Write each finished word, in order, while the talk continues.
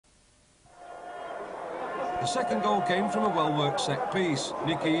The second goal came from a well-worked set piece.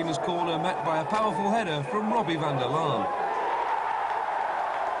 Nicky Eden's corner met by a powerful header from Robbie van der Laan.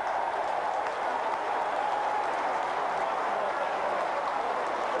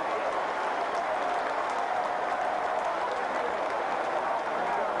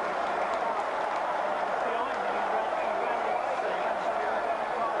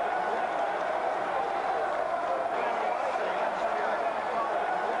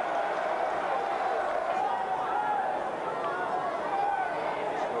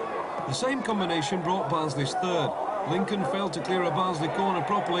 The same combination brought Barnsley's third. Lincoln failed to clear a Barnsley corner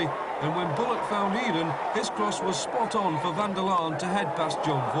properly, and when Bullock found Eden, his cross was spot on for van der Laan to head past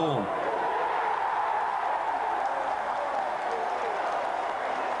John Vaughan.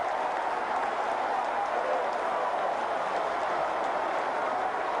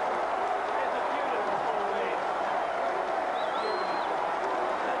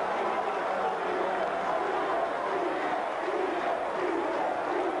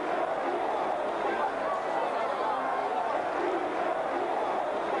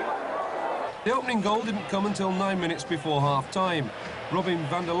 The opening goal didn't come until 9 minutes before half-time. Robin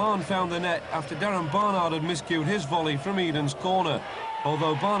van der Laan found the net after Darren Barnard had miscued his volley from Eden's corner,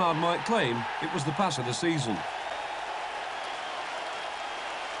 although Barnard might claim it was the pass of the season.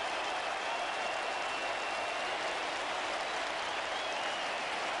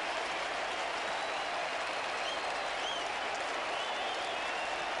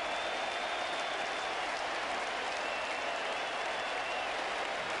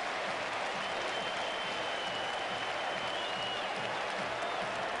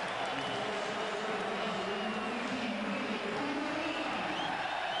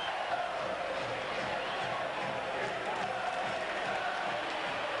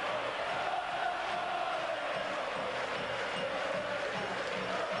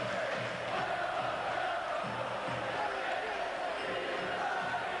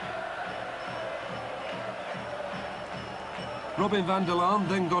 Robin van der Laan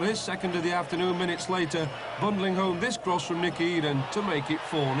then got his second of the afternoon minutes later, bundling home this cross from Nicky Eden to make it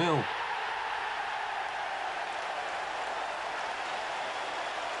 4-0.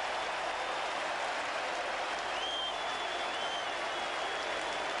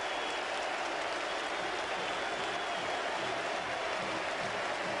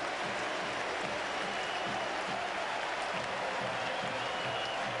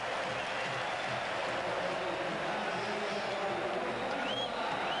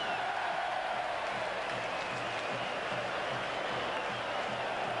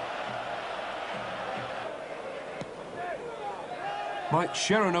 Mike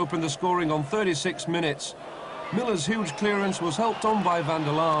Sheron opened the scoring on 36 minutes. Miller's huge clearance was helped on by van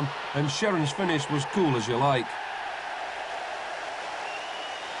der Laan, and Sheron's finish was cool as you like.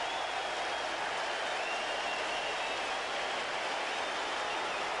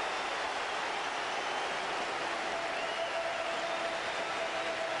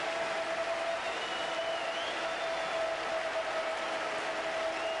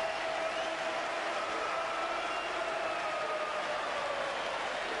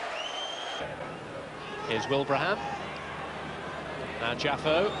 Here's Wilbraham. Now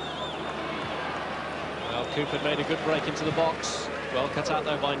Jaffo. Well, Cooper made a good break into the box. Well cut out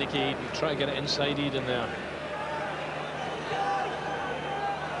though by Nicky Eden. Try to get it inside Eden there.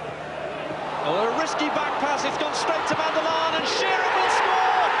 Oh, a risky back pass. It's gone straight to van der Laan, and Sheron will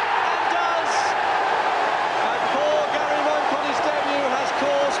score, and does. And poor Gary Roke on his debut has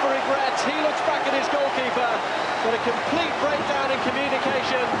cause for regret. He looks back at his goalkeeper, but a complete breakdown in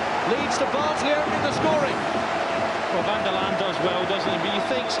communication leads to Barnsley opening the scoring. Well, van der Laan does well, doesn't he? But you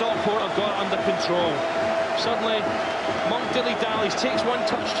think Stockport have got it under control. Suddenly, Monk dilly-dallies, takes one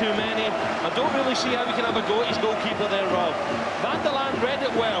touch too many. I don't really see how he can have a go at his goalkeeper there, Rob. Van der Laan read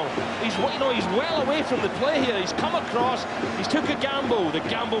it well. He's well away from the play here. He's come across, he's took a gamble. The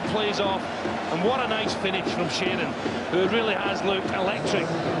gamble plays off. And what a nice finish from Sheron, who really has looked electric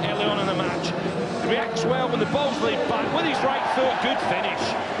early on in the match. He reacts well when the ball's laid back with his right foot. Good finish.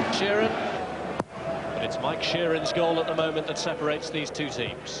 Sheron. But it's Mike Sheron's goal at the moment that separates these two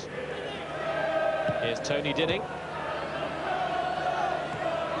teams. Here's Tony Dinning.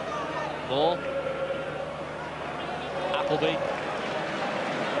 Moore. Appleby.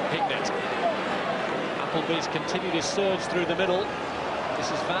 Hignett. Appleby's continued his surge through the middle.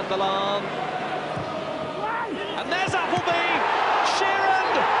 This is van der Laan. And there's Appleby!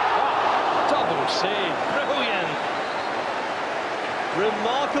 Sheron! Oh, double save. Brilliant.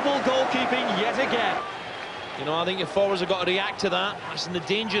 Remarkable goalkeeping yet again. You know, I think your forwards have got to react to that. That's in the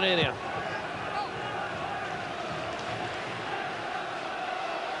danger area.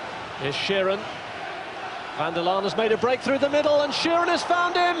 Here's Sheron. Van der Laan has made a break through the middle, and Sheeran has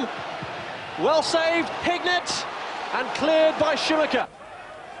found him. Well saved, Hignett, and cleared by Schumacher.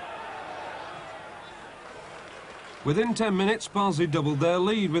 Within 10 minutes, Barnsley doubled their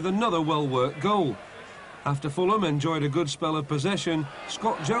lead with another well-worked goal. After Fulham enjoyed a good spell of possession,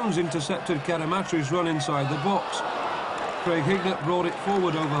 Scott Jones intercepted Karamatri's run inside the box. Craig Hignett brought it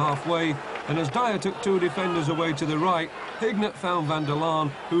forward over halfway, and as Dyer took two defenders away to the right, Hignett found Van der Laan,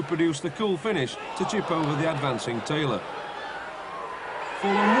 who produced the cool finish to chip over the advancing Taylor.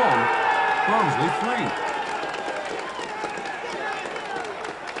 Fulham 1, Barnsley 3.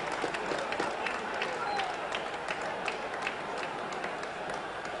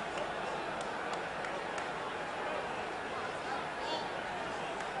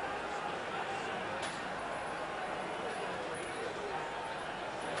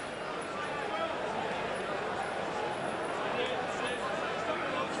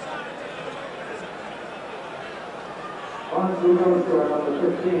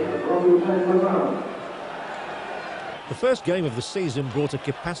 The first game of the season brought a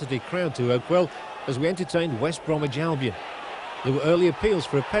capacity crowd to Oakwell as we entertained West Bromwich Albion. There were early appeals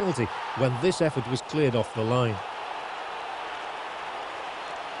for a penalty when this effort was cleared off the line.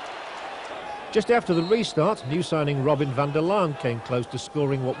 Just after the restart, new signing Robin van der Laan came close to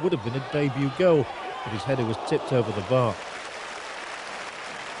scoring what would have been a debut goal, but his header was tipped over the bar.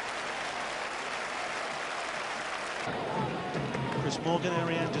 Morgan,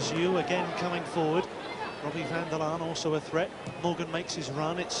 Ariane Desu again coming forward. Robbie van der Laan also a threat. Morgan makes his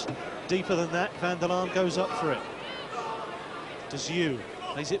run, it's deeper than that. Van der Laan goes up for it. Desu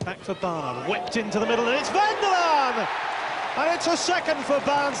lays it back for Barnard, whipped into the middle, and it's Van der Laan! And it's a second for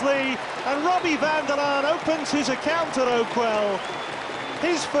Barnsley, and Robbie van der Laan opens his account at Oakwell.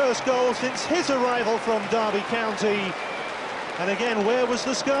 His first goal since his arrival from Derby County. And again, where was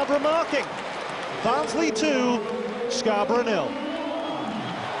the Scarborough marking? Barnsley 2, Scarborough 0.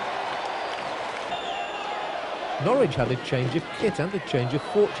 Norwich had a change of kit and a change of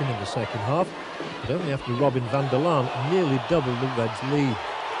fortune in the second half, but only after Robin van der Laan nearly doubled the Reds' lead.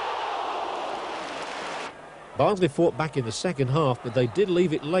 Barnsley fought back in the second half, but they did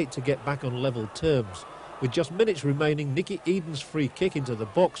leave it late to get back on level terms. With just minutes remaining, Nicky Eden's free kick into the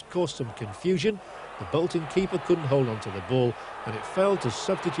box caused some confusion. The Bolton keeper couldn't hold on to the ball, and it fell to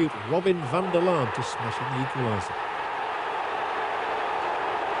substitute Robin van der Laan to smash in the equaliser.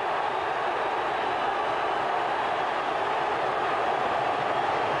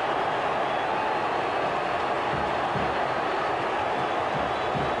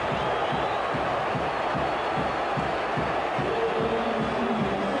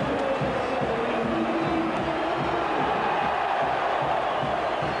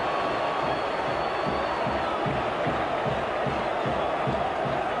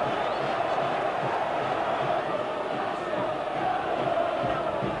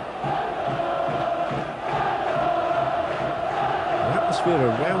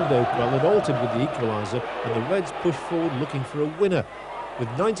 Around Oakwell had altered with the equaliser, and the Reds pushed forward looking for a winner. With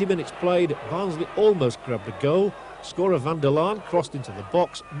 90 minutes played, Barnsley almost grabbed a goal. Scorer Van der Laan crossed into the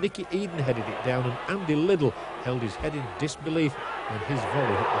box, Nicky Eden headed it down, and Andy Liddell held his head in disbelief when his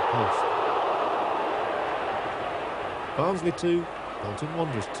volley hit the post. Barnsley 2, Bolton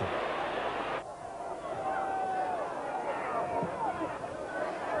Wanderers 2.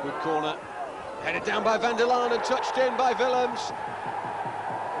 Good corner, headed down by Van der Laan and touched in by Willems.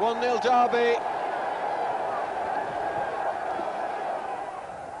 1-0 Derby.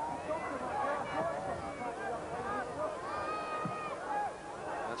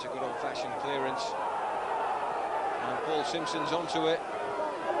 That's a good old-fashioned clearance. And Paul Simpson's onto it.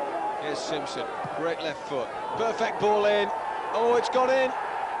 Here's Simpson, great left foot. Perfect ball in. Oh, it's gone in.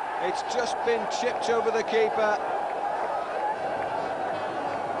 It's just been chipped over the keeper.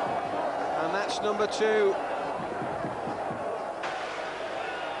 And that's number 2.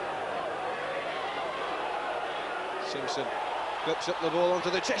 Simpson flips up the ball onto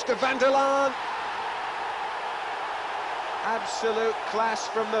the chest of Van der Laan. Absolute class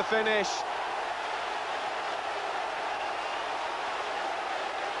from the finish.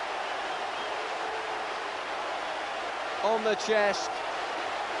 On the chest.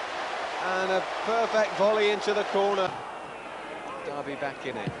 And a perfect volley into the corner. Derby back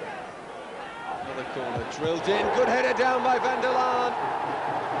in it. Another corner drilled in. Good header down by Van der Laan.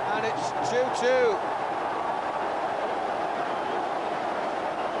 And it's 2-2.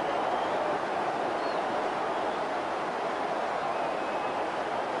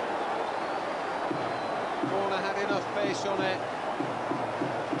 Corner had enough pace on it.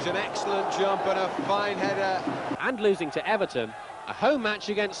 It's an excellent jump and a fine header. And losing to Everton, A home match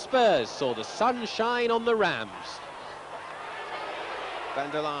against Spurs saw the sun shine on the Rams.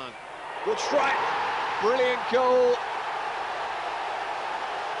 Van der Laan, good strike, brilliant goal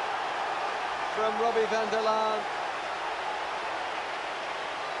from Robbie van der Laan.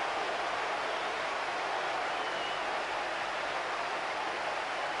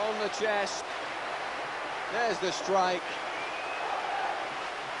 On the chest, there's the strike.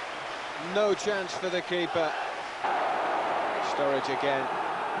 No chance for the keeper. Sturridge again,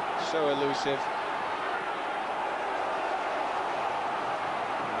 so elusive.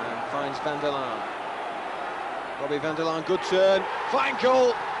 And finds Van der Laan. Robbie van der Laan, good turn, fine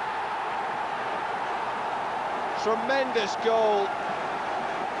goal. Tremendous goal.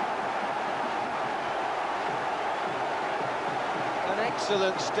 An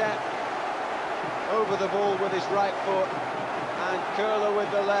excellent step over the ball with his right foot, and curler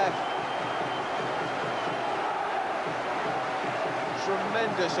with the left.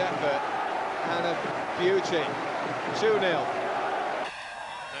 Tremendous effort and a beauty. 2-0. Now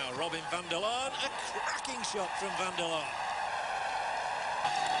Robin van der Laan, a cracking shot from van der Laan.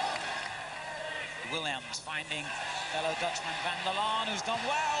 Williams finding fellow Dutchman van der Laan, who's done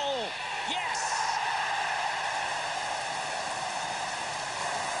well. Yes!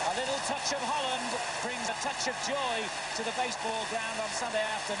 A little touch of Holland brings a touch of joy to the baseball ground on Sunday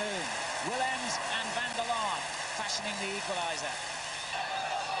afternoon. Williams and van der Laan fashioning the equaliser.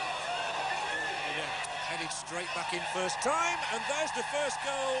 Headed straight back in first time, and there's the first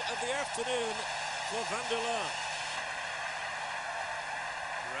goal of the afternoon for van der Laan.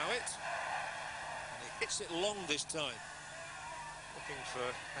 Rowett, and he hits it long this time. Looking for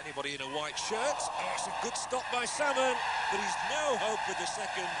anybody in a white shirt. Oh, it's a good stop by Salmon, but he's no hope with the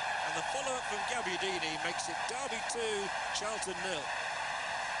second, and the follow-up from Gabbiadini makes it Derby 2, Charlton 0.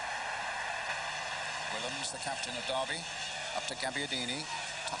 Williams, the captain of Derby, up to Gabbiadini,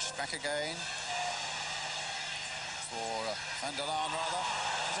 touched back again. For Van der Laan, rather.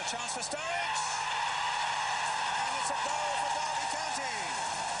 There's a chance for Sturridge. And it's a goal for Derby County.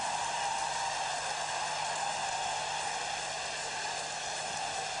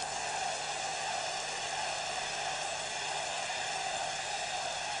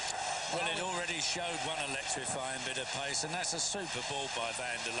 Well, it already showed one electrifying bit of pace, and that's a super ball by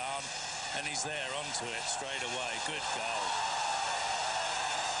Van der Laan, and he's there onto it straight away. Good goal.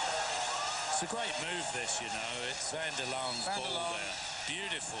 It's a great move, this, you know. It's Van der Laan's ball there.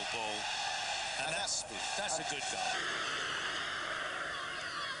 Beautiful ball. And that's a good goal.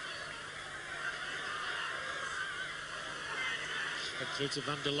 Through to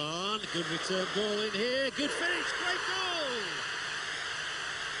Van der Laan, good return ball in here, good finish, great goal!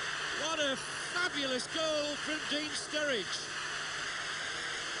 What a fabulous goal from Dean Sturridge.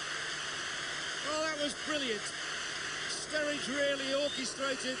 Oh, that was brilliant. Sturridge really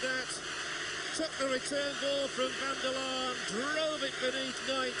orchestrated that. Took the return ball from Van der Laan, drove it beneath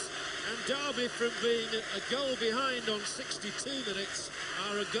Knight, and Derby, from being a goal behind on 62 minutes,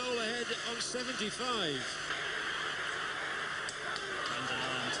 are a goal ahead on 75. Van der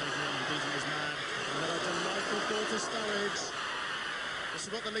Laan taking on and beating his man. Another delightful ball to Sturridge. This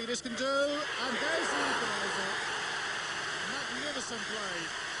is what the leaders can do, and there's the equaliser. Magnificent play.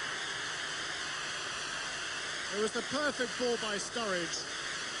 It was the perfect ball by Sturridge.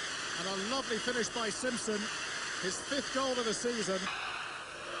 And a lovely finish by Simpson, his 5th goal of the season.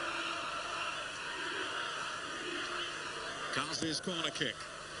 Carsley's corner kick.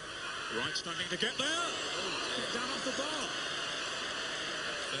 Wright struggling to get there. Oh, down off the bar.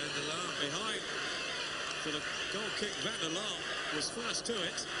 Van der Laan Behind. For the goal kick, Van der Laan was first to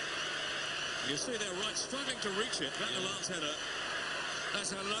it. You see there, Wright struggling to reach it. Van der Laan's header.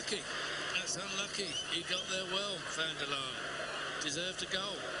 That's unlucky. That's unlucky. He got there well, Van der Laan. Deserved a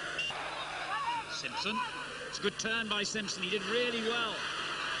goal. Simpson. It's a good turn by Simpson. He did really well.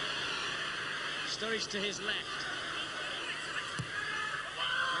 Sturridge to his left.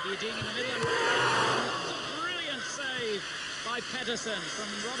 Gabbiadini in the middle. Brilliant save by Pedersen from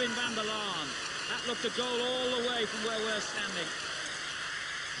Robin van der Laan. That looked a goal all the way from where we're standing.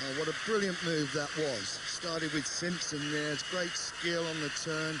 Oh, what a brilliant move that was. Started with Simpson there. It's great skill on the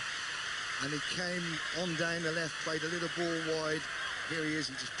turn. And he came on down the left, played a little ball wide. Here he is,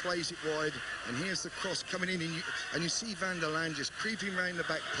 he just plays it wide, and here's the cross coming in, and you see Van der Laan just creeping round the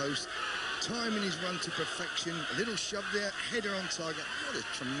back post, timing his run to perfection, a little shove there, header on target. What a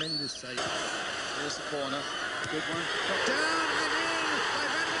tremendous save. Here's the corner. Good one. Got down and in by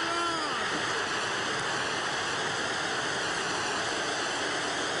Van der Laan.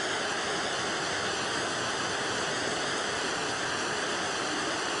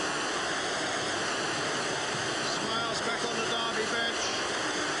 Smiles back on the Derby bench.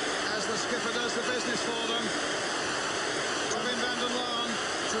 business for them. Robin van der Laan,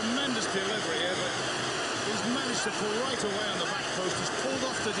 tremendous delivery here, but he's managed to pull right away on the back post. He's pulled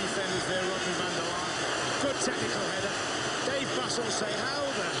off the defenders there, Robin van der Laan. Good technical header. Dave Bassel say, how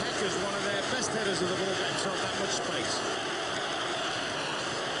the heck is one of their best headers of the ball get himself that much space?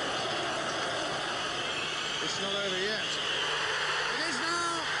 It's not over yet. It is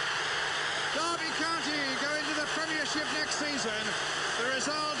now. Derby County go into the Premiership next season. The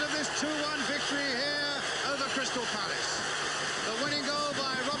result of this 2-1 victory here over Crystal Palace. The winning goal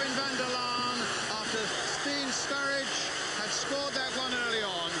by Robin van der Laan after Steen Sturridge had scored that one early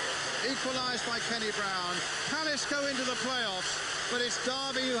on. Equalised by Kenny Brown. Palace go into the playoffs, but it's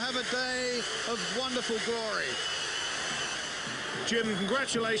Derby who have a day of wonderful glory. Jim,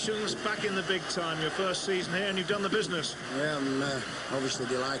 congratulations, back in the big time, your first season here, and you've done the business. Yeah, I'm obviously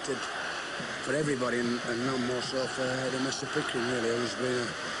delighted for everybody, and no more so for Mr. Pickering, really. He's been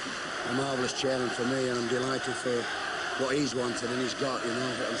a marvellous chairman for me, and I'm delighted for what he's wanted and he's got, you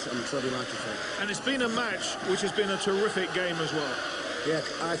know. I'm so delighted for him. And it's been a match which has been a terrific game as well. Yeah,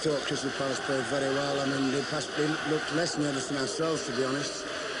 I thought Crystal Palace played very well. I mean, they looked less nervous than ourselves, to be honest.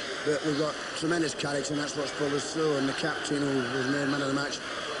 But we've got tremendous character, and that's what's pulled us through. And the captain, who was made man of the match,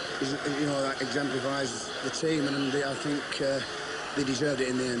 is, you know, that exemplifies the team, and I think they deserved it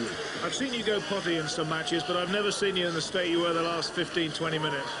in the end. I've seen you go potty in some matches, but I've never seen you in the state you were the last 15, 20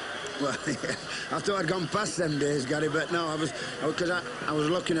 minutes. Well, yeah, I thought I'd gone past them days, Gary, but no, because I was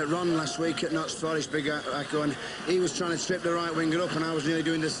looking at Ron last week at Notts Forest, Big Echo, and he was trying to trip the right winger up, and I was nearly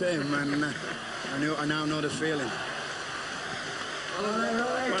doing the same, and I now know the feeling.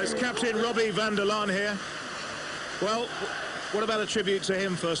 Well, it's Captain Robbie van der Laan here. Well, what about a tribute to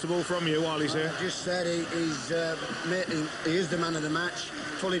him, first of all, from you while he's here? I just said he is the man of the match,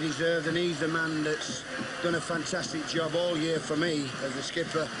 fully deserved, and he's the man that's done a fantastic job all year for me as a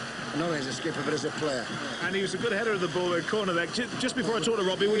skipper, not only as a skipper but as a player. And he was a good header of the ball at corner there. Just before I talk to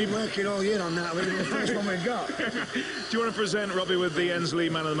Robbie, we've been working all year on that. We're the first one we've got. Do you want to present Robbie with the Ensley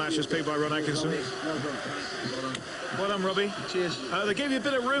man of the match as picked by Ron Atkinson? Well done, Robbie. Cheers. They gave you a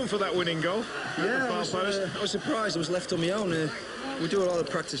bit of room for that winning goal. Yeah, I was surprised I was left on my own. We do a lot of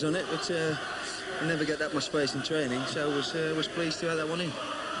practice on it, but I never get that much space in training, so I was pleased to have that one in.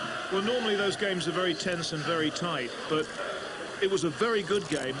 Well, normally those games are very tense and very tight, but it was a very good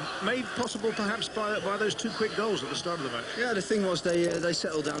game, made possible perhaps by those two quick goals at the start of the match. Yeah, the thing was they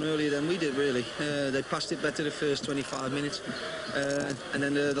settled down earlier than we did, really. They passed it better the first 25 minutes, and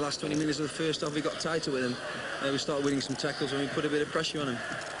then the last 20 minutes of the first half we got tighter with them. We started winning some tackles and we put a bit of pressure on them,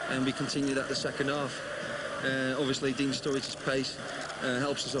 and we continued that the second half. Obviously, Dean Sturridge's pace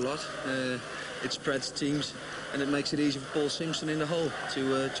helps us a lot. It spreads teams, and it makes it easy for Paul Simpson in the hole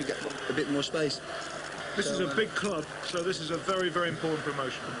to get a bit more space. This is a big club, so this is a very, very important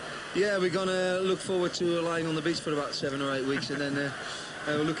promotion. Yeah, we're going to look forward to lying on the beach for about 7 or 8 weeks, and then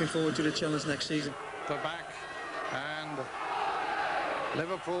we're looking forward to the challenge next season. The back, and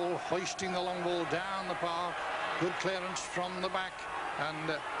Liverpool hoisting the long ball down the park. Good clearance from the back, and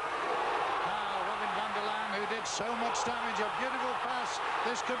now Robin van der Laan, who did so much damage, a beautiful pass.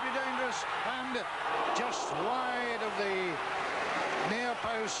 This could be dangerous, and just wide of the near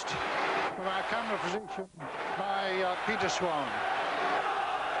post from our camera position by Peter Swan.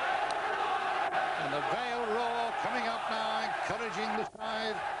 And the Vale roar coming up now, encouraging the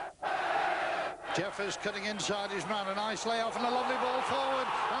side. Jeffers cutting inside his man, a nice layoff and a lovely ball forward,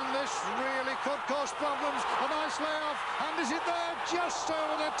 and this really could cause problems. A nice layoff, and is it there? Just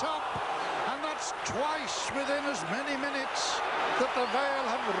over the top, and that's twice within as many minutes that the Vale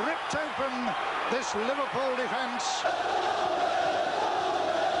have ripped open this Liverpool defence.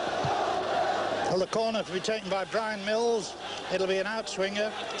 Well, the corner to be taken by Brian Mills. It'll be an outswinger.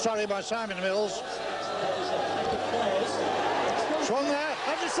 Sorry, by Simon Mills. Swung there,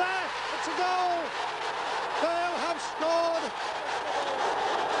 and it's there. It's a goal. Vale have scored.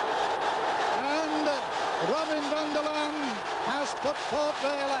 And Robin van der Laan has put Port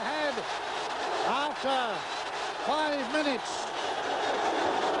Vale ahead after 5 minutes.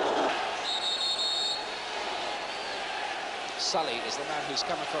 Sully is the man who's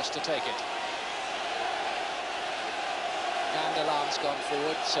come across to take it. Van der Laan's gone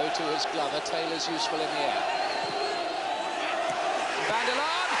forward, so too has Glover. Taylor's useful in the air. Van der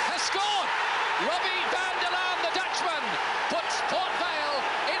Laan has scored! Robbie van der Laan, the Dutchman, puts Port Vale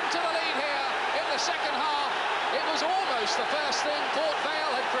into the lead here in the second half. It was almost the first thing Port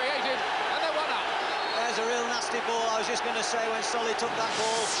Vale had created, and they're 1 up. There's a real nasty contested ball. I was just going to say, when Solly took that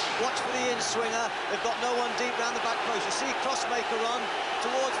ball, watch for the in-swinger. They've got no one deep round the back post. You see Crossmaker run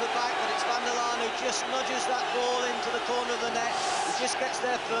towards the back, but it's Van der Laan who just nudges that ball into the corner of the net. He just gets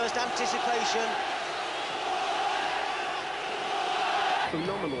there first, anticipation.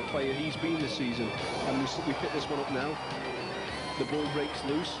 Phenomenal player he's been this season, and we pick this one up now. The ball breaks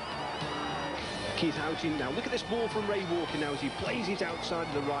loose. Keith Houghton now. Look at this ball from Ray Walker now as he plays it outside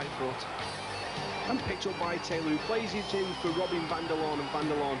of the right foot. And picked up by Taylor, who plays it in for Robin van der Laan, and van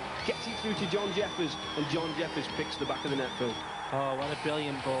der Laan gets it through to John Jeffers, and John Jeffers picks the back of the net, Phil. Oh, what a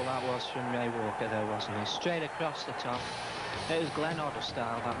brilliant ball that was from Ray Walker, though, wasn't it? Straight across the top. It was Glenn Hodder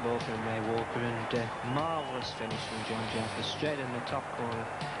style, that ball from Ray Walker, and marvellous finish from John Jeffers, straight in the top corner,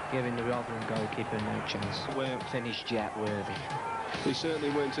 giving the Rotherham goalkeeper no chance. Weren't finished yet worthy. They certainly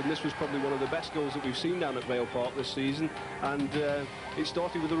weren't, and this was probably one of the best goals that we've seen down at Vale Park this season, and it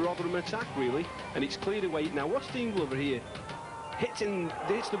started with a Rotherham attack, really, and it's cleared away. Now watch Dean Glover here, hits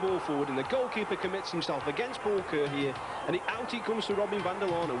the ball forward, and the goalkeeper commits himself against Paul Kerr here, and out it comes to Robin van der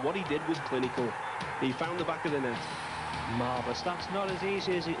Laan, and what he did was clinical. He found the back of the net. Marvellous. That's not as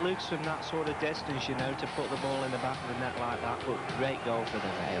easy as it looks from that sort of distance, you know, to put the ball in the back of the net like that, but great goal for the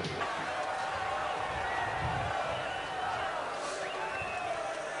Vale.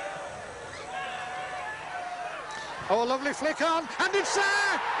 Oh, lovely flick on, and it's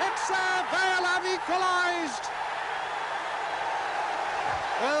there! It's there! Vale have equalised!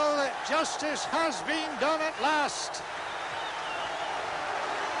 Well, justice has been done at last.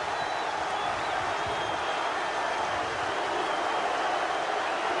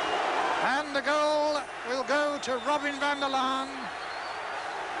 And the goal will go to Robin van der Laan.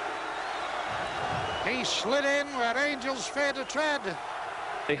 He slid in where angels fear to tread.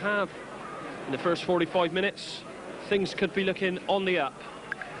 They have, in the first 45 minutes, things could be looking on the up.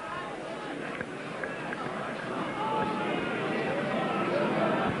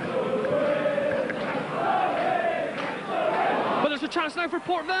 But there's a chance now for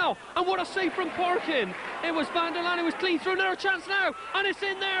Port Vale, and what a save from Parkin. It was Van der Laan who was clean through. Another chance now, and it's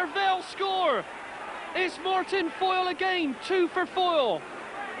in there. Vale score. It's Martin Foyle again, 2 for Foyle.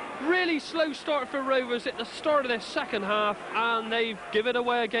 Really slow start for Rovers at the start of this second half, and they've given it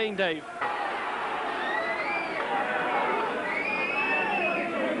away again, Dave.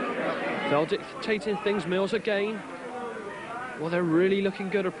 Vale dictating things, Mills again. Well, they're really looking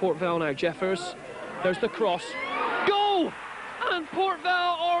good at Port Vale now. Jeffers, there's the cross. Goal! And Port Vale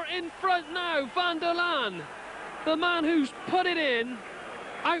are in front now. Van der Laan, the man who's put it in,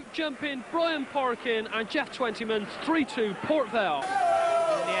 out jumping Brian Parkin and Jeff Twentyman. 3-2 Port Vale.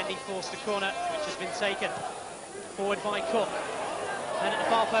 In the end, he forced a corner, which has been taken forward by Cook. And at the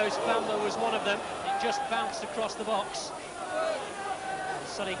far post, Bamber was one of them. It just bounced across the box.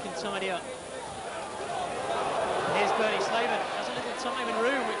 Sonny can tidy up. Here's Bernie Slaven, has a little time and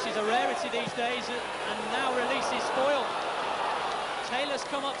room, which is a rarity these days, and now releases Foyle. Taylor's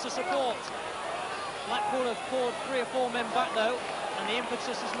come up to support. Blackpool have poured 3 or 4 men back though, and the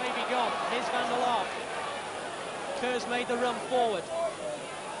impetus has maybe gone. Here's Van der Laan. Kerr's made the run forward.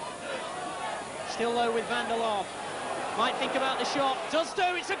 Still low with Van der Laan. Might think about the shot. Does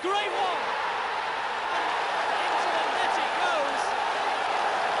do. It's a great one. Into the net it goes.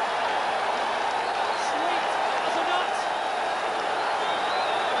 Sweet as a nut.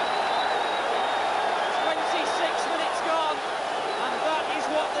 26 minutes gone, and that is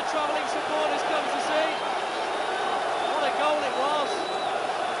what the travelling supporters come to see. What a goal it was.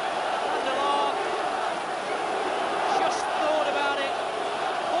 Van der Laan just thought about it.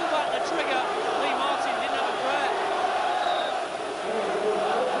 Pulled back the trigger. Lee Martin didn't have a prayer.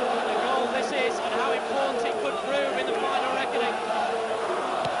 What a goal this is, and how important it could prove in the final reckoning.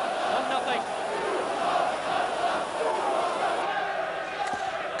 1-0.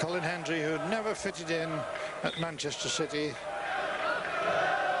 Colin Hendry, who never fitted in at Manchester City.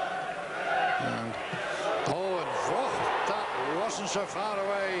 And that wasn't so far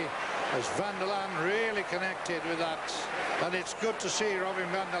away as Van der Laan really connected with that. And it's good to see Robin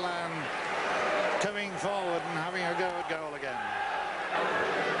van der Laan coming forward and having a go at goal again.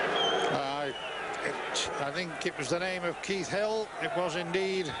 I think it was the name of Keith Hill, it was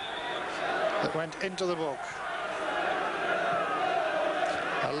indeed, that went into the book.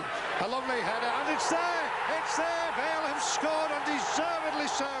 A lovely header, and it's there! It's there! Vale have scored, and deservedly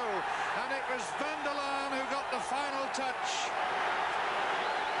so. And it was Van der Laan who got the final touch.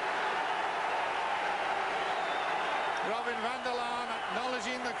 Robin van der Laan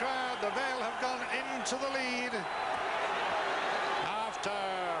acknowledging the crowd. The Vale have gone into the lead after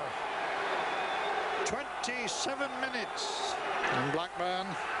 27 minutes. And Blackburn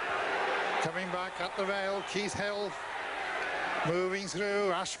Coming back at the rail, Keith Hill moving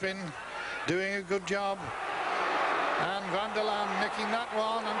through, Aspin doing a good job. And Van der Laan nicking that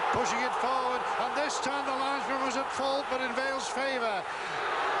one and pushing it forward. And this time the linesman was at fault, but in Vale's favour.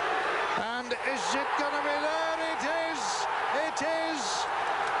 And is it going to be there? It is! It is!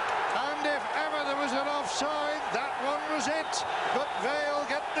 And if ever there was an offside, that one was it. But Vale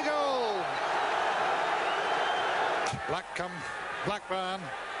get the goal. Blackburn,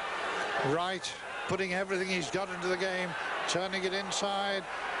 right, putting everything he's got into the game, turning it inside,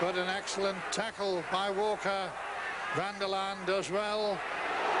 but an excellent tackle by Walker. Van der Laan does well,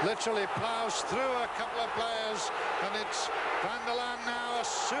 literally ploughs through a couple of players, and it's Van der Laan now, a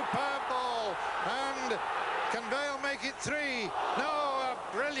superb ball, and can Vale make it 3? No, a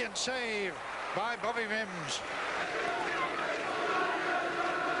brilliant save by Bobby Mims.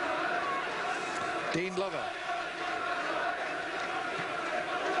 Dean Glover.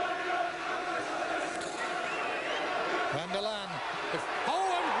 Van der Laan.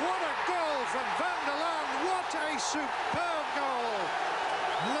 Oh, and what a goal from Van der Laan. What a superb goal.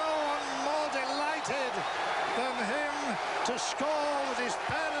 No one more delighted than him to score with his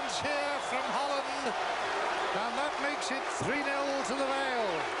parents here from Holland. And that makes it 3-0 to the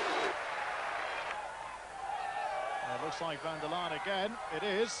Vale. It looks like Van der Laan again. It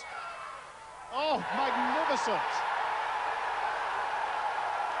is. Oh, magnificent.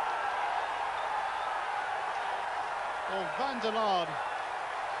 Well, Van der Laan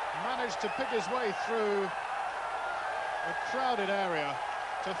managed to pick his way through a crowded area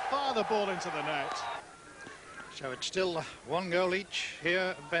to fire the ball into the net. So it's still 1 goal each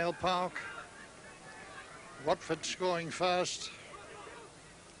here at Vale Park. Watford scoring first.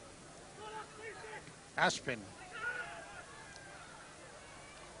 Aspin.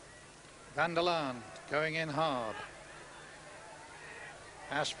 Van der Laan going in hard.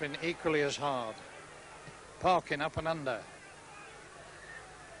 Aspin equally as hard. Parkin up and under.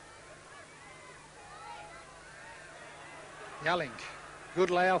 Yallink.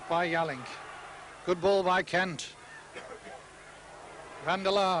 Good layoff by Yallink. Good ball by Kent. Van der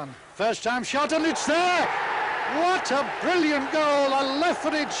Laan. First time shot and it's there! What a brilliant goal! A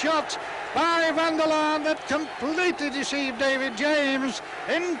left-footed shot by Van der Laan that completely deceived David James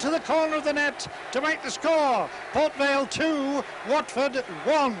into the corner of the net to make the score. Port Vale 2, Watford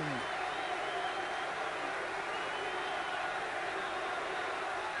 1.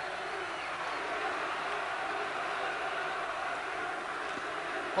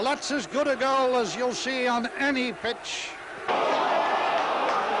 Well, that's as good a goal as you'll see on any pitch.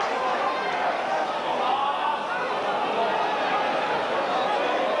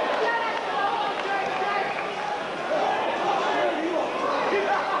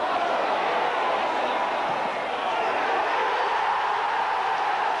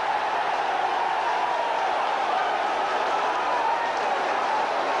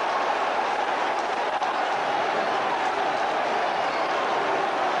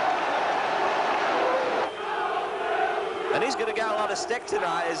 And he's going to get a lot of stick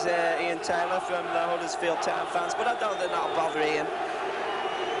tonight, is Ian Taylor from the Huddersfield Town fans, but I don't think that'll bother Ian.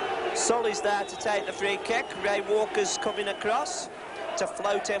 Sully's there to take the free kick. Ray Walker's coming across to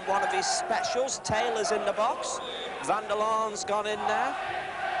float in one of his specials. Taylor's in the box. Van der Laan's gone in there.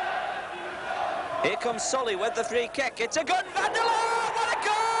 Here comes Sully with the free kick. It's a good Van der Laan! What a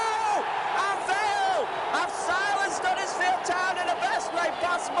goal! And Vale have silenced Huddersfield Town in the best way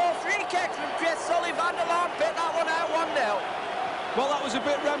possible. Free kick from Chris Sully. Van der Laan picked that one out 1-0. Well, that was a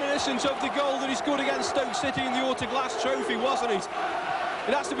bit reminiscent of the goal that he scored against Stoke City in the Autoglass Trophy, wasn't it?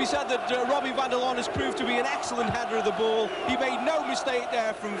 It has to be said that Robbie Van der Laan has proved to be an excellent header of the ball. He made no mistake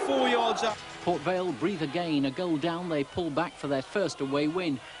there from 4 yards out. Port Vale breathe again. A goal down, they pull back for their first away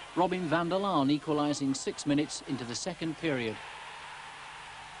win. Robin Van der Laan equalising 6 minutes into the second period.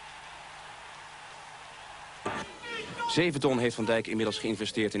 7 ton heeft Van Dijk inmiddels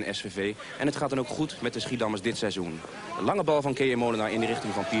geïnvesteerd in SVV. En het gaat dan ook goed met de Schiedammers dit seizoen. Een lange bal van K.J. Molenaar in de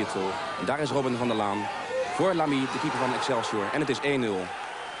richting van Pietro. En daar is Robin van der Laan voor Lamy, de keeper van Excelsior. En het is 1-0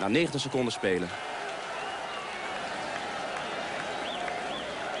 na 90 seconden spelen.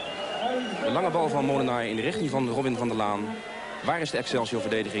 Een lange bal van Molenaar in de richting van Robin van der Laan. Waar is de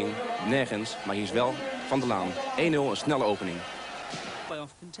Excelsior-verdediging? Nergens, maar hier is wel Van der Laan. 1-0, een snelle opening.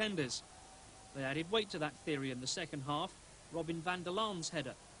 Playoff contenders. They added weight to that theory in the second half. Robin van der Laan's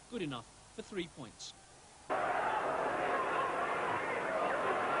header, good enough for 3 points.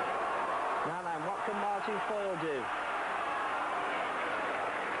 Now then, what can Martin Foyle do?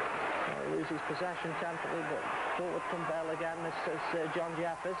 He loses possession temporarily, but forward come Vale again. This is John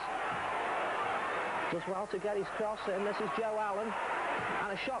Jeffers. Does well to get his cross in. This is Joe Allen.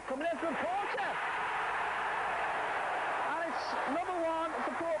 And a shot coming in from Porter. And it's number one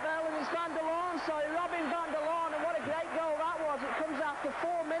for Port Vale, and it's Van der Laan, sorry, Robin Van der Laan, and what a great goal that was. It comes after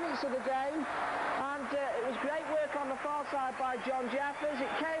 4 minutes of the game, and it was great work on the far side by John Jeffers. It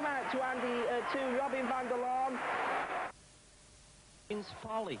came out to Robin Van der Laan.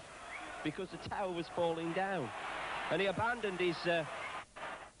 Folly, because the tower was falling down, and he abandoned his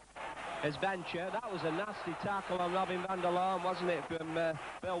venture. That was a nasty tackle on Robin Van der Laan, wasn't it, from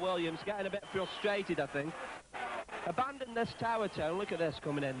Bill Williams, getting a bit frustrated, I think. Abandon this tower, Tone. Look at this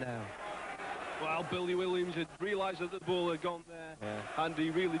coming in now. Well, Billy Williams had realised that the ball had gone there, and he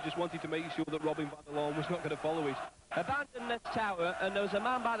really just wanted to make sure that Robin Van der Laan was not going to follow it. Abandon this tower, and there was a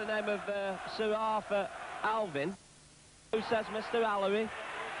man by the name of Sir Arthur Alvin, who says, Mr. Allery.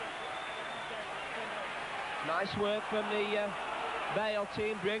 Nice work from the Vale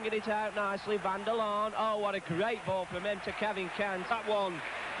team, bringing it out nicely. Van der Laan. Oh, what a great ball from him to Kevin Kent. That one.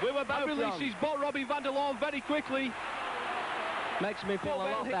 We were both wrong. He's bought Robin Van der Laan very quickly. Makes me feel a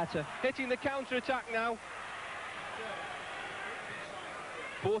lot better. Hitting the counter-attack now.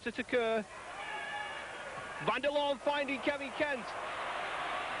 Porter to Kerr. Van der Laan finding Kevin Kent.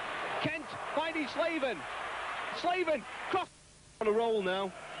 Kent finding Slaven. Slaven cross on a roll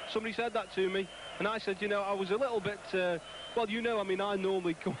now. Somebody said that to me, and I said, you know, I was a little bit. Well, you know, I mean, I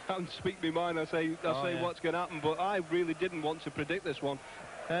normally come out and speak my mind. I say what's going to happen, but I really didn't want to predict this one.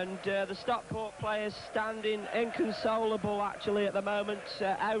 And the Stockport players standing inconsolable, actually, at the moment,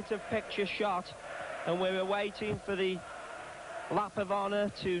 out of picture shot, and we were waiting for the lap of honour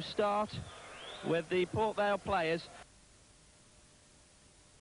to start with the Port Vale players.